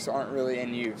racetracks aren't really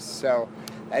in use. So,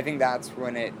 I think that's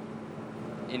when it,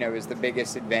 is the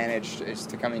biggest advantage is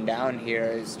to coming down here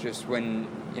is just when,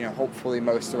 hopefully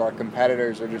most of our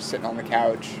competitors are just sitting on the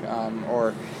couch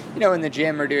or, in the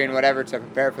gym or doing whatever to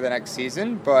prepare for the next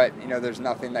season. But, there's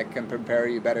nothing that can prepare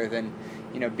you better than,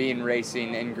 being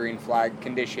racing in green flag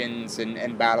conditions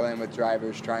and battling with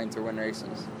drivers trying to win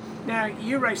races. Now,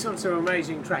 you race on some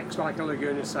amazing tracks like a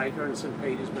Laguna Seca and St.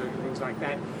 Petersburg and things like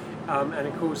that. And,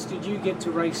 of course, did you get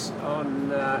to race on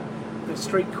the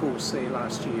street course there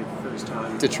last year for the first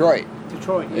time? Detroit,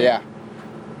 yeah.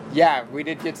 Yeah, we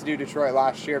did get to do Detroit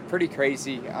last year. Pretty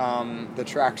crazy. The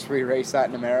tracks we race at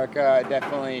in America,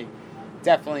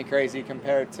 definitely crazy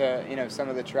compared to, some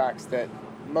of the tracks that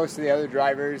most of the other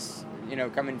drivers,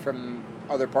 coming from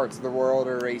other parts of the world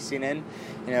are racing in.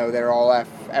 They're all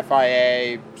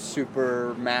FIA,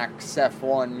 Super, Max,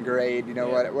 F1 grade,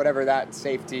 whatever that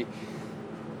safety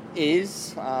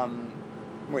is,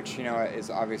 which, is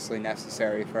obviously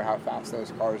necessary for how fast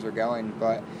those cars are going.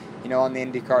 But, on the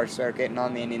IndyCar circuit and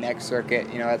on the Indy Next circuit,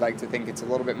 I'd like to think it's a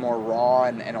little bit more raw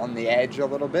and on the edge a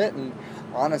little bit. And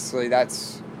honestly,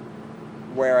 that's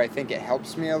where I think it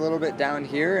helps me a little bit down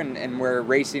here and where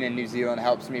racing in New Zealand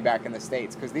helps me back in the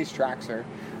States, because these tracks are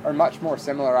much more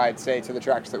similar, I'd say, to the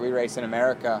tracks that we race in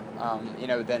America,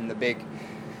 than the big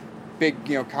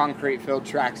concrete filled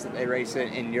tracks that they race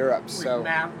in Europe. With so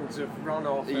mountains of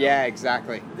runoff. Yeah,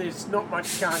 exactly. There's not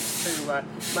much chance to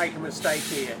make a mistake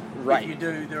here. Right. If you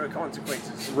do, there are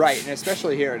consequences. Right, and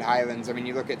especially here at Highlands. I mean,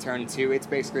 you look at turn 2, it's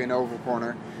basically an oval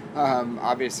corner.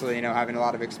 Obviously, having a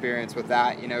lot of experience with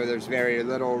that, there's very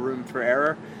little room for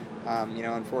error.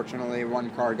 Unfortunately, one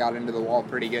car got into the wall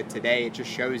pretty good today. It just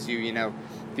shows you,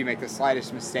 if you make the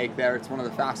slightest mistake there, it's one of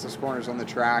the fastest corners on the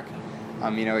track.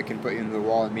 It can put you into the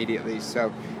wall immediately.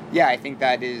 So, yeah, I think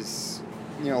that is,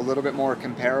 a little bit more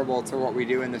comparable to what we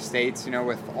do in the States,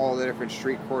 with all the different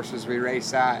street courses we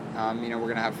race at. We're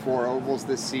going to have 4 ovals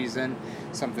this season,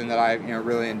 something that I,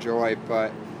 really enjoy.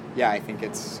 But, yeah, I think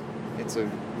it's a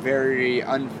very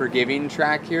unforgiving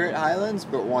track here at Highlands,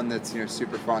 but one that's,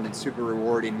 super fun and super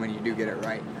rewarding when you do get it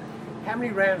right. How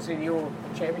many rounds in your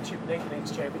championship,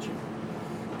 next championship?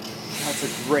 That's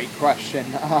a great question.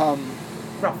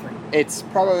 Roughly. It's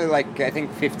probably I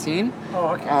think 15. Oh,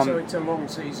 okay. So it's a long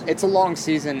season. It's a long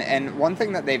season, and one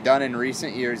thing that they've done in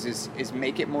recent years is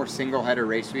make it more single-header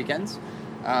race weekends.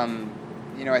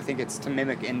 I think it's to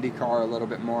mimic IndyCar a little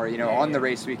bit more. On the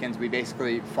race weekends, we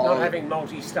basically follow... Not having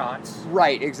multi-starts.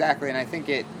 Right, exactly, and I think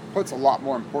it puts a lot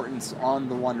more importance on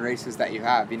the one races that you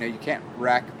have. You can't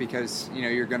wreck because,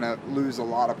 you're going to lose a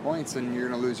lot of points and you're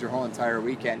going to lose your whole entire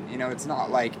weekend. It's not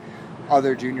like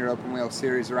other junior open wheel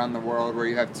series around the world where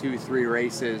you have 2-3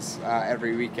 races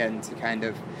every weekend to kind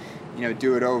of,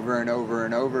 do it over and over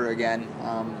and over again.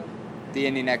 The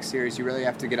Indy Next series, you really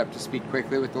have to get up to speed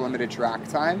quickly with the limited track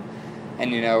time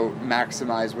and,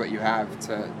 maximize what you have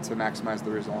to maximize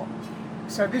the result.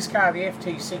 So this car, the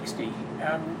FT60,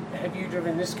 have you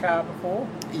driven this car before?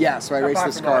 Yeah, so I raced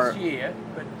this car. Last year,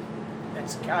 but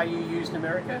It's a car you use in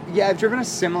America? Yeah, I've driven a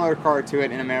similar car to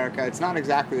it in America. It's not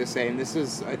exactly the same. This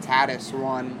is a Tatis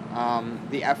one.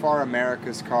 The FR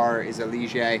America's car is a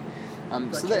Ligier.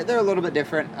 So they're a little bit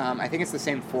different. I think it's the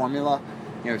same formula,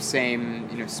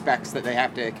 same specs that they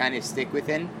have to kind of stick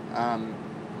within.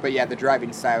 But yeah, the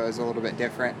driving style is a little bit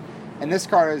different. And this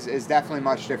car is definitely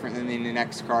much different than the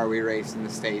next car we race in the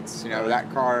States.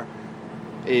 That car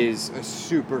is a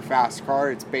super fast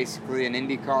car. It's basically an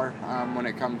Indy car when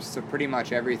it comes to pretty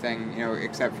much everything,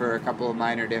 except for a couple of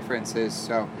minor differences.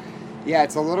 So yeah,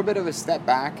 it's a little bit of a step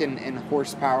back in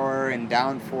horsepower and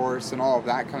downforce and all of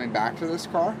that coming back to this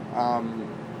car,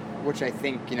 which I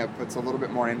think, puts a little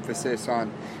bit more emphasis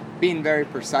on being very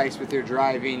precise with your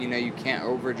driving. You can't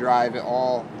overdrive at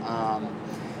all.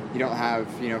 You don't have,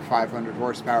 500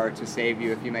 horsepower to save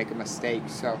you if you make a mistake.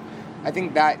 So I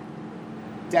think that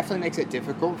definitely makes it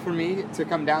difficult for me to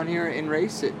come down here and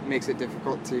race. It makes it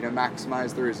difficult to,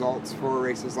 maximize the results for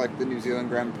races like the New Zealand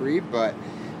Grand Prix, but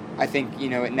I think,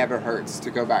 it never hurts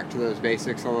to go back to those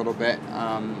basics a little bit,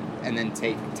 and then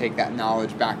take that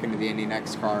knowledge back into the Indy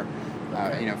Next car,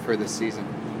 for this season.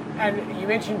 And you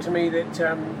mentioned to me that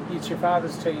it's your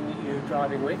father's team that you're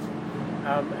driving with,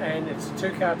 and it's a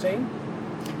two-car team?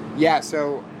 Yeah,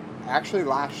 so actually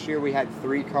last year we had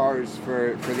 3 cars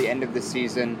for the end of the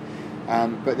season,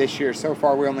 but this year so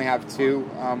far we only have 2.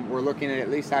 We're looking at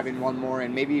least having 1 more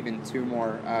and maybe even 2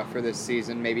 more for this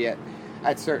season, maybe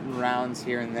at certain rounds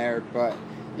here and there. But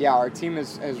yeah, our team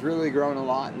has really grown a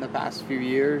lot in the past few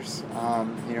years.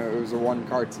 It was a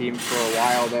 1-car team for a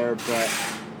while there, but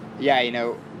yeah,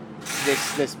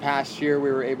 this past year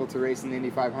we were able to race in the Indy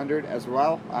 500 as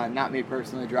well. Not me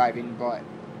personally driving, but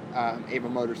Abel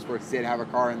Motorsports did have a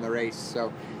car in the race,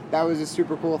 so that was a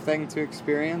super cool thing to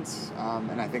experience,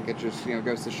 and I think it just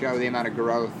goes to show the amount of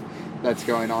growth that's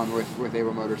going on with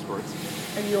Abel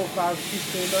Motorsports. And your father's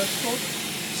history in motorsport?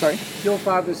 Sorry? Your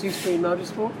father's history in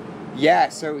motorsport? Yeah,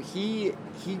 so he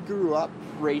grew up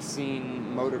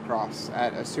racing motocross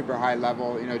at a super high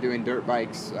level, doing dirt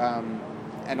bikes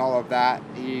and all of that.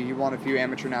 He won a few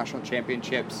amateur national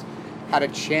championships. Had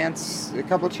a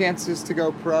couple chances to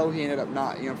go pro. He ended up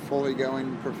not, fully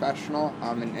going professional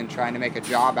and trying to make a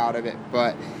job out of it.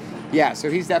 But yeah, so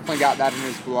he's definitely got that in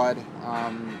his blood.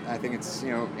 I think it's,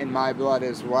 in my blood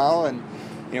as well. And,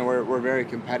 we're very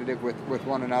competitive with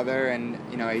one another. And,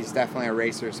 he's definitely a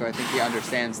racer. So I think he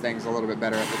understands things a little bit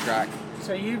better at the track.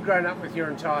 So you've grown up with your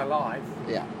entire life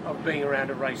of being around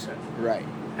a racer. Right.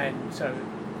 And so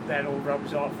that all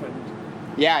rubs off and...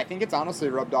 Yeah, I think it's honestly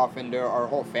rubbed off into our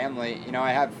whole family.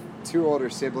 I have 2 older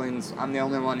siblings. I'm the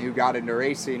only one who got into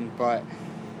racing, but,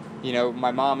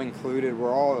 my mom included,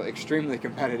 we're all extremely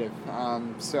competitive.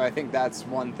 So I think that's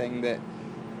one thing that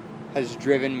has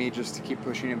driven me just to keep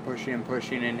pushing and pushing and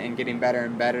pushing and getting better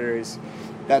and better.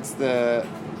 That's the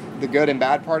good and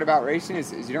bad part about racing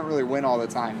is you don't really win all the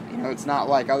time. It's not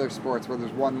like other sports where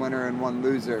there's 1 winner and 1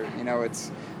 loser.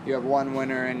 You have 1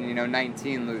 winner and,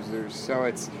 19 losers. So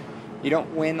you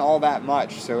don't win all that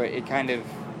much, so it kind of,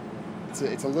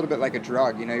 it's a little bit like a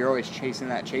drug. You're always chasing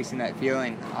that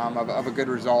feeling of a good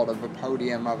result, of a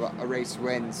podium, of a race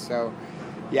win. So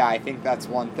yeah, I think that's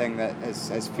one thing that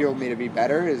has fueled me to be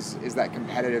better is that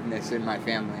competitiveness in my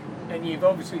family. And you've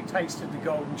obviously tasted the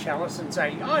golden chalice and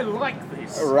say, I like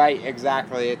this. Right,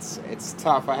 exactly. It's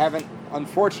tough. I haven't,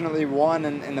 unfortunately, won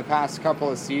in the past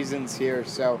couple of seasons here,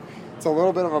 so it's a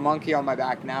little bit of a monkey on my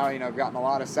back now. I've gotten a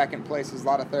lot of second places, a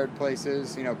lot of third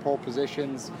places, pole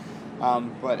positions,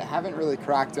 but haven't really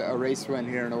cracked a race win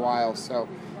here in a while. So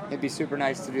it'd be super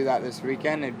nice to do that this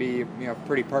weekend. It'd be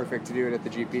pretty perfect to do it at the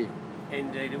GP.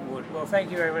 Indeed it would. Well, thank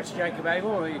you very much, Jacob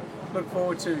Abel. We look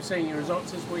forward to seeing your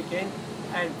results this weekend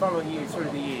and following you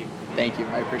through the year. Thank you.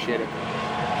 I appreciate it.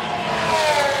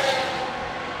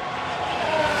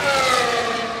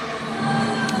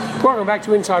 Welcome back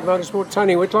to Inside Motorsport.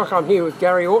 Tony Whitlock. I'm here with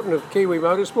Gary Orton of Kiwi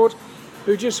Motorsport,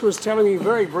 who just was telling me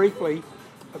very briefly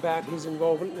about his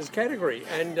involvement in this category.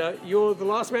 And you're the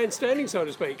last man standing, so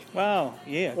to speak. Wow,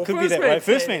 yeah. Well, could be that way.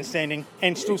 First man standing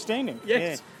and still standing.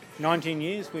 Yes. Yeah. 19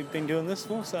 years we've been doing this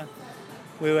for, so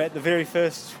we were at the very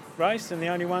first race and the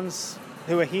only ones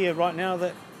who are here right now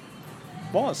that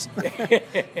was.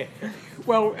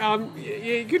 Well,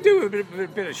 you could do a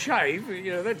bit of shave,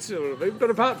 that sort of thing.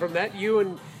 But apart from that, you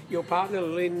and your partner,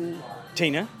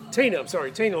 Tina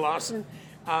Larson,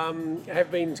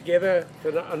 have been together for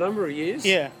a number of years.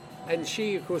 Yeah. And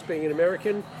she, of course, being an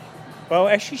American. Well,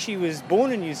 actually, she was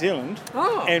born in New Zealand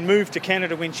and moved to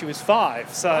Canada when she was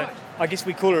 5. So right. I guess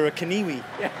we call her a Kiwi.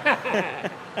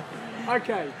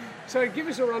 Okay. So give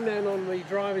us a rundown on the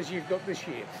drivers you've got this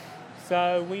year.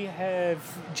 So we have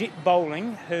Jet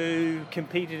Bowling, who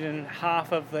competed in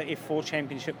half of the F4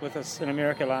 Championship with us in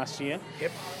America last year.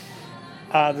 Yep.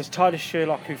 There's Titus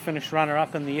Sherlock, who finished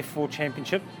runner-up in the F4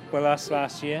 Championship with us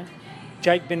last year.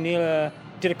 Jake Benella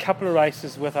did a couple of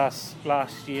races with us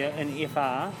last year in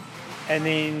FR. And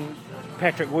then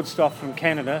Patrick Woodstock from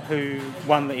Canada, who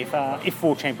won the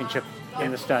F4 Championship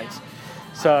in the States.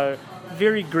 So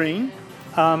very green,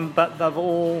 but they're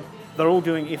all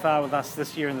doing FR with us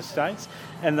this year in the States,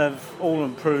 and they've all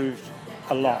improved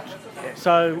a lot. Yeah.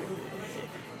 So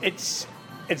it's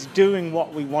doing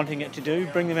what we're wanting it to do.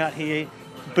 Bring them out here,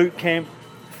 boot camp,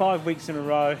 5 weeks in a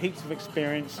row, heaps of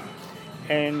experience,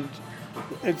 and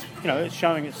it's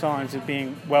showing its signs of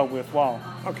being well worthwhile.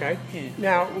 Okay. Yeah.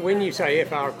 Now, when you say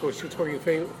FR, of course, you're talking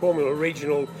Formula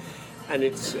Regional, and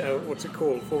it's what's it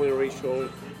called? Formula Regional.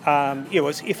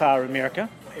 It's FR America.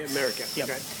 America. Yep.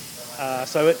 Okay.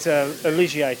 So it's a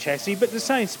Ligier chassis, but the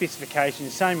same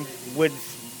specifications, same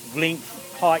width,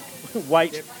 length, height,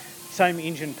 weight, Yep. same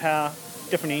engine power,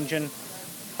 different engine.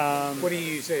 What do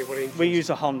you use there? What engine? We use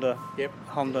a Honda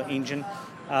engine.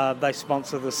 They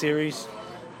sponsor the series.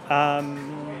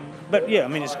 But yeah, I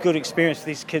mean, it's a good experience for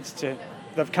these kids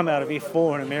they've come out of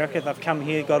F4 in America, they've come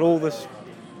here, got all this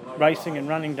racing and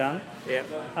running done. Yeah.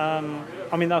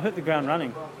 I mean, they'll hit the ground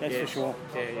running, that's for sure.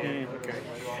 Yeah. Okay.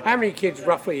 How many kids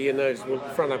roughly in those will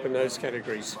front up in those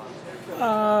categories?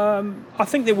 I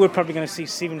think that we're probably going to see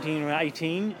 17 or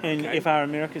 18 in Okay. FR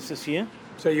Americas this year.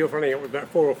 So you're fronting up with about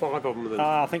 4 or 5 of them then?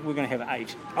 I think we're going to have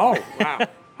 8. Oh, wow.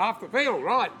 Half the field,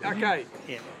 right. Okay.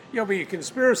 Yeah. You'll be a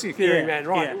conspiracy theory Yeah, man,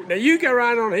 right. yeah. Now you go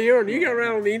around on here and you go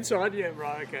around on the inside. Yeah,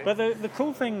 right, okay. But the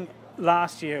cool thing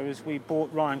last year is we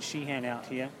brought Ryan Sheehan out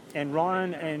here, and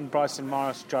Ryan and Bryson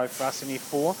Morris drove for us in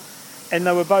F4, and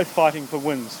they were both fighting for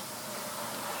wins.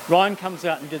 Ryan comes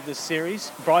out and did this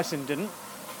series, Bryson didn't.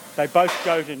 They both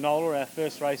go to NOLA, our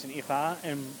first race in FR,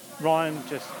 and Ryan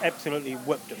just absolutely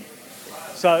whipped him.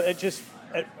 So it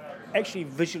actually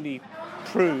visually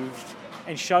proved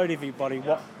and showed everybody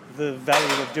what the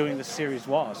value of doing the series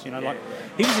was. Like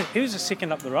he was a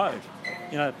second up the road,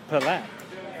 per lap.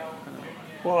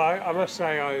 Well, I must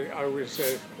say I was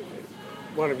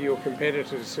one of your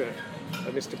competitors,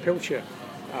 Mr. Pilcher.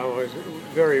 I was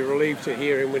very relieved to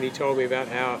hear him when he told me about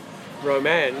how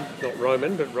Roman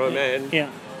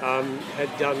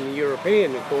had done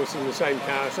European, of course, in the same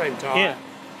car, same tyre. Yeah.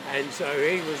 And so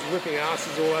he was whipping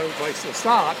asses all over the place at the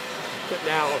start, but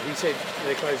now he said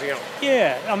they're closing up.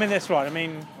 Yeah, I mean, that's right. I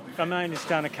mean, Romain has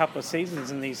done a couple of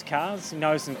seasons in these cars,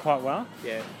 knows them quite well.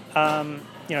 Yeah.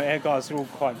 Our guys are all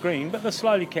quite green, but they're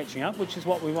slowly catching up, which is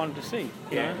what we wanted to see.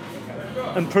 Yeah.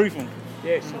 Improvement.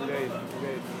 Yes, indeed.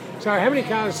 So how many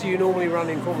cars do you normally run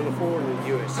in Formula 4 in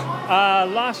the US?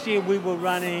 Last year we were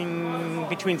running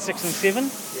between 6 and 7. Yeah,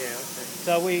 okay.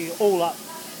 So we all up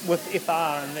with FR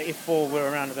and the F4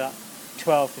 we're around about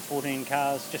 12 to 14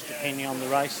 cars, just depending on the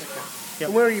race. Okay. Yep.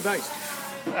 And where are you based?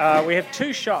 We have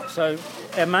 2 shops. So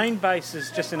our main base is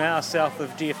just an hour south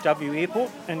of DFW Airport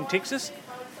in Texas.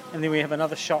 And then we have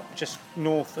another shop just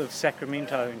north of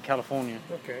Sacramento in California.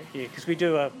 Okay. Yeah, because we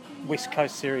do a West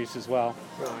Coast series as well.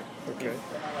 Right, okay.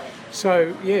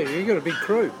 So, yeah, you've got a big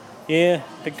crew. Yeah,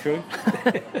 big crew.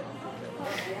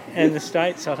 In the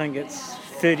States, I think it's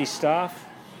 30 staff.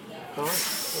 Oh,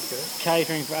 okay.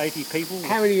 Catering for 80 people.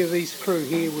 How many of these crew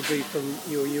here would be from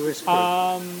your US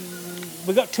crew?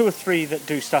 We've got 2 or 3 that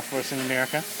do stuff for us in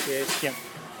America. Yes. Yep.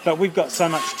 But we've got so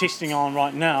much testing on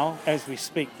right now as we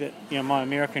speak that my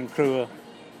American crew are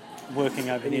working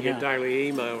over And there you get now.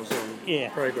 daily emails on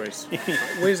progress. Yeah.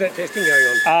 Where's that testing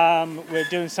going on? We're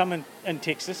doing some in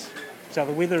Texas. So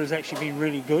the weather has actually been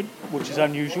really good, which is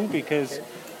unusual because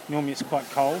normally it's quite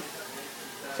cold.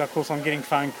 So of course I'm getting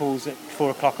phone calls at 4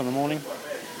 o'clock in the morning.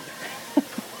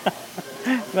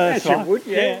 As you would,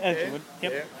 yeah. As you would,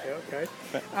 yep. Yeah, okay.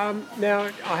 Now,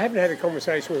 I haven't had a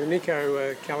conversation with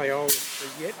Nico Calliol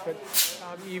yet, but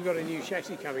you've got a new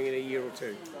chassis coming in a year or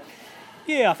 2.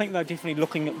 Yeah, I think they're definitely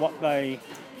looking at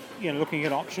looking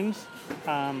at options.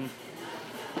 The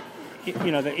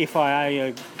FIA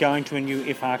are going to a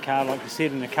new FR car, like you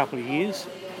said, in a couple of years.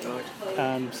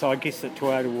 Right. So I guess that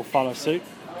Toyota will follow suit.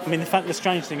 I mean, the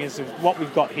strange thing is what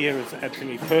we've got here is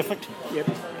absolutely perfect. Yep.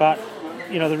 But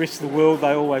the rest of the world,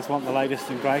 they always want the latest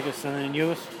and greatest and the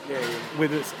newest. Yeah.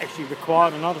 Whether it's actually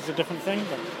required or not is a different thing.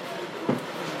 But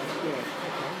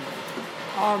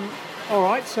all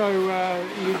right. So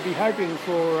you'd be hoping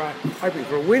for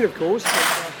a win, of course.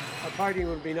 But, a podium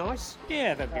would be nice.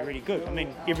 Yeah, that'd be really good. I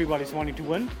mean, everybody's wanting to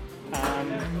win.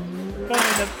 But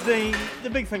the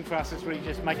big thing for us is really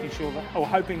just making sure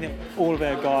hoping that all of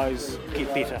our guys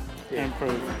get better and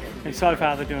improve. And so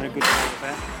far, they're doing a good job of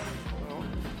that.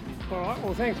 All right.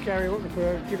 Well, thanks, Gary,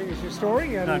 for giving us your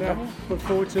story, and No trouble. look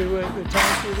forward to the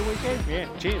time through the weekend. Yeah,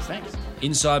 cheers, thanks.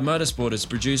 Inside Motorsport is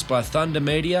produced by Thunder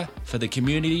Media for the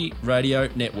Community Radio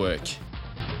Network.